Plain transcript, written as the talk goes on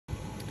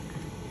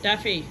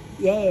Daffy,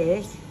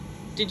 Yes,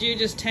 did you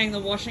just hang the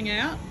washing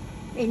out?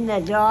 in the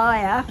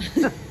dryer.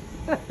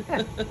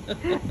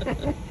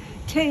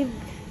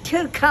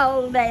 Too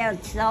cold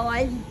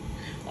outside.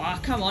 Oh,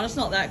 come on, it's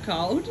not that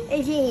cold.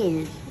 It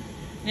is.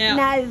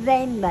 Now,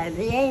 November,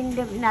 the end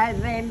of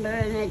November,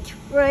 and it's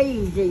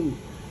freezing.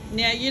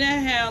 now you know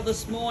how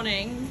this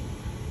morning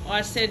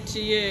I said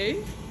to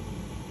you,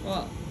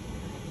 what?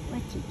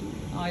 What's it doing?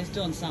 Oh, he's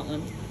doing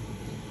something.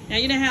 Now,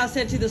 you know how I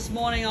said to you this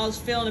morning I was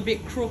feeling a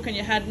bit crook and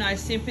you had no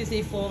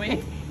sympathy for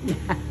me?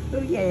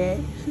 Oh, yeah.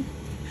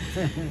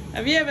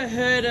 Have you ever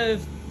heard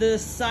of the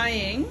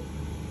saying,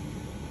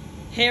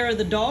 hair of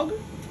the dog?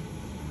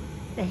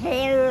 The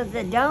hair of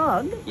the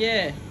dog?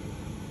 Yeah.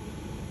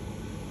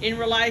 In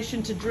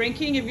relation to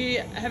drinking, have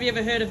you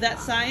ever heard of that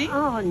saying?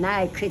 Oh,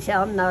 no, because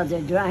I'm not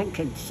a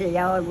drunkard, see,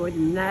 I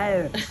wouldn't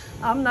know.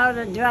 I'm not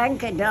a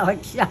drunkard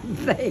like some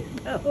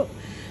people.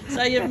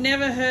 So you've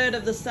never heard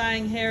of the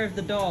saying, hair of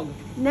the dog?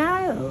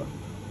 No.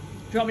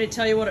 Do you want me to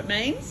tell you what it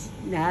means?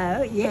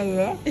 No,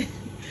 yeah.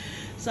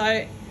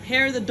 So,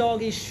 hair of the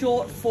dog is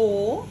short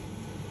for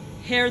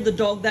hair of the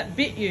dog that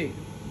bit you.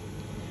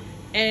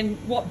 And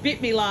what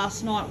bit me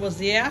last night was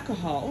the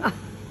alcohol.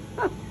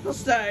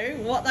 So,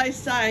 what they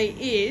say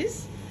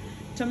is,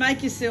 to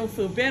make yourself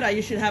feel better,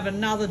 you should have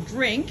another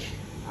drink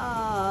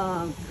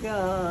Oh,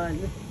 God.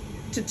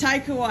 to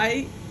take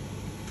away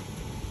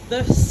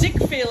the sick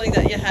feeling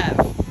that you have.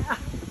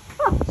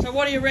 So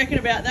what do you reckon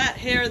about that,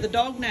 hair of the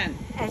dog, Nan?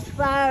 As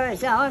far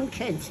as I'm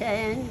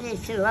concerned,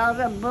 it's a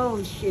lot of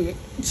bullshit.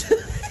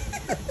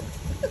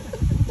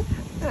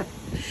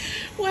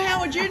 Well,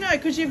 how would you know?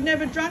 Because you've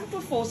never drunk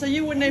before, so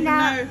you wouldn't even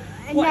know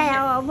what...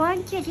 Now, I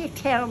want you to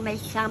tell me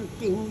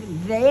something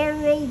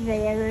very,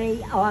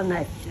 very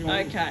honestly.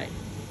 Okay.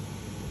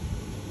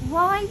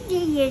 Why do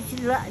you,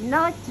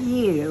 not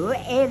you,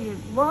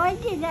 why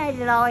do they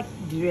like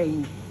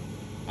drink?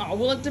 Oh,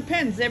 well, it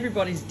depends.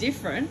 Everybody's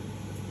different.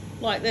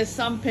 Like, there's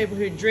some people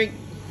who drink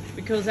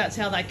because that's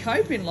how they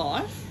cope in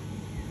life.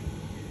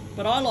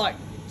 But I like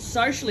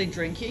socially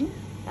drinking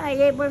Oh,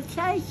 yeah, well,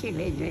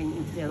 socially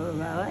drinking's all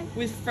right.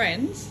 with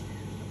friends.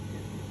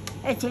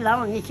 As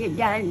long as you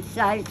don't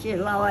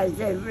socialise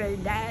every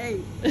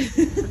day.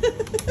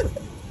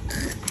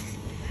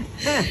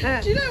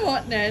 Do you know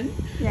what, Nan?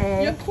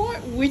 Yeah. You're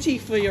quite witty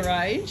for your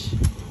age.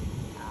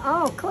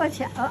 Oh, of course.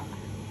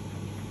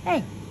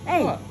 Hey.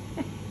 What?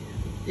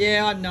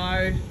 Yeah, I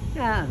know.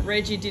 Oh,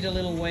 Reggie did a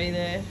little wee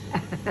there.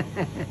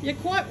 You're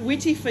quite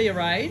witty for your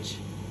age.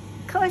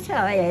 of course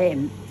I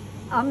am.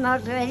 I'm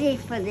not ready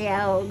for the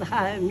old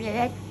home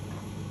yet.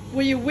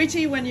 Were you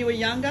witty when you were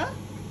younger?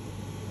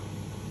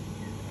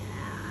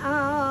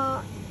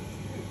 Oh,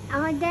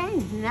 I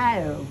don't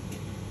know.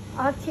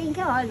 I think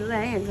I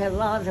learned a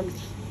lot of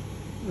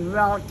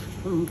rot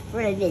from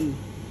Freddie.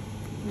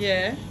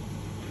 Yeah.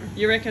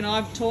 You reckon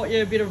I've taught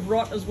you a bit of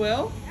rot as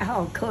well?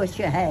 Oh, of course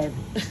you have.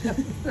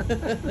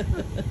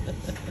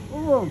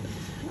 Oh,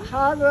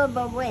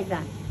 horrible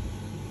weather.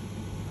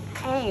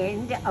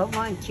 And I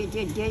want you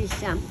to do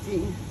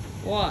something.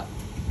 What?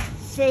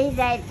 See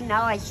that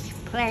nice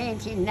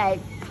plant in that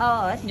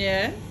pot?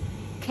 Yeah.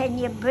 Can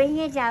you bring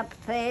it up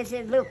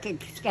further? Look,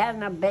 it's going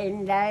to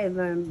bend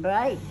over and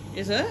break.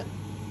 Is it?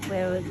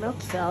 Well, it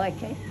looks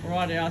like it.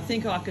 Righty, I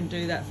think I can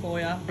do that for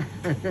you.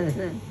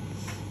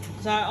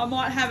 So I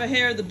might have a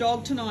hair of the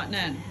dog tonight,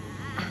 Nan.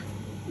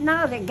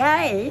 Not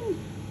again.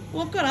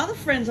 Well, I've got other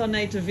friends I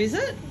need to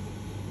visit.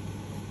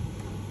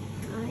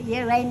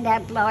 You'll end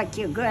up like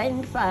your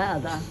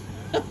grandfather.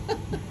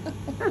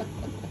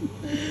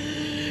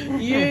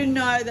 You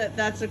know that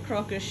that's a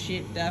crock of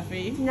shit,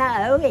 Daffy.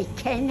 No, it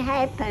can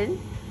happen.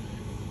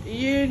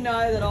 You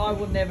know that I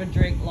would never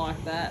drink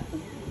like that.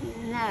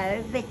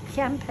 No, but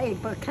some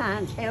people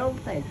can't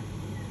help it.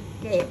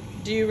 Yeah.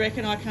 Do you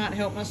reckon I can't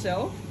help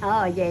myself?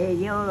 Oh, yeah,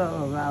 you're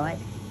all right.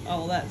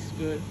 Oh, that's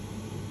good.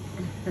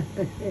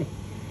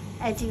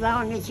 As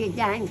long as you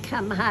don't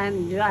come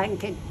home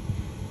drunk at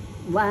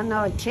 1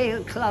 or 2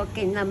 o'clock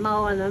in the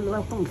morning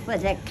looking for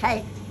the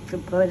cat to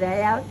put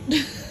out.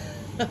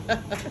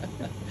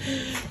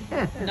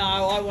 No,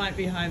 I won't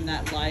be home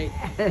that late.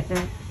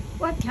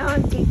 What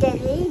time did you get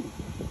in?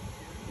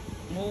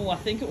 Oh, I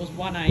think it was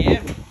 1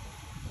 a.m.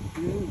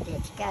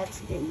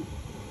 Disgusting.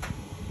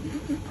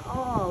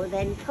 Oh,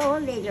 then poor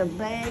little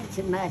birds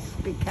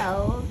must be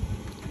cold.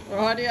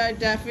 Rightio,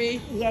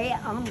 Daffy. Yeah,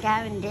 I'm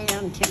going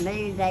down to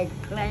move that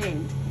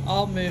plant.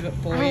 I'll move it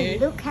for Hey, you.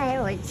 look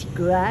how it's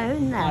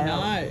grown though. I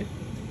know.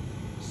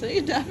 See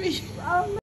you, Daffy. Oh,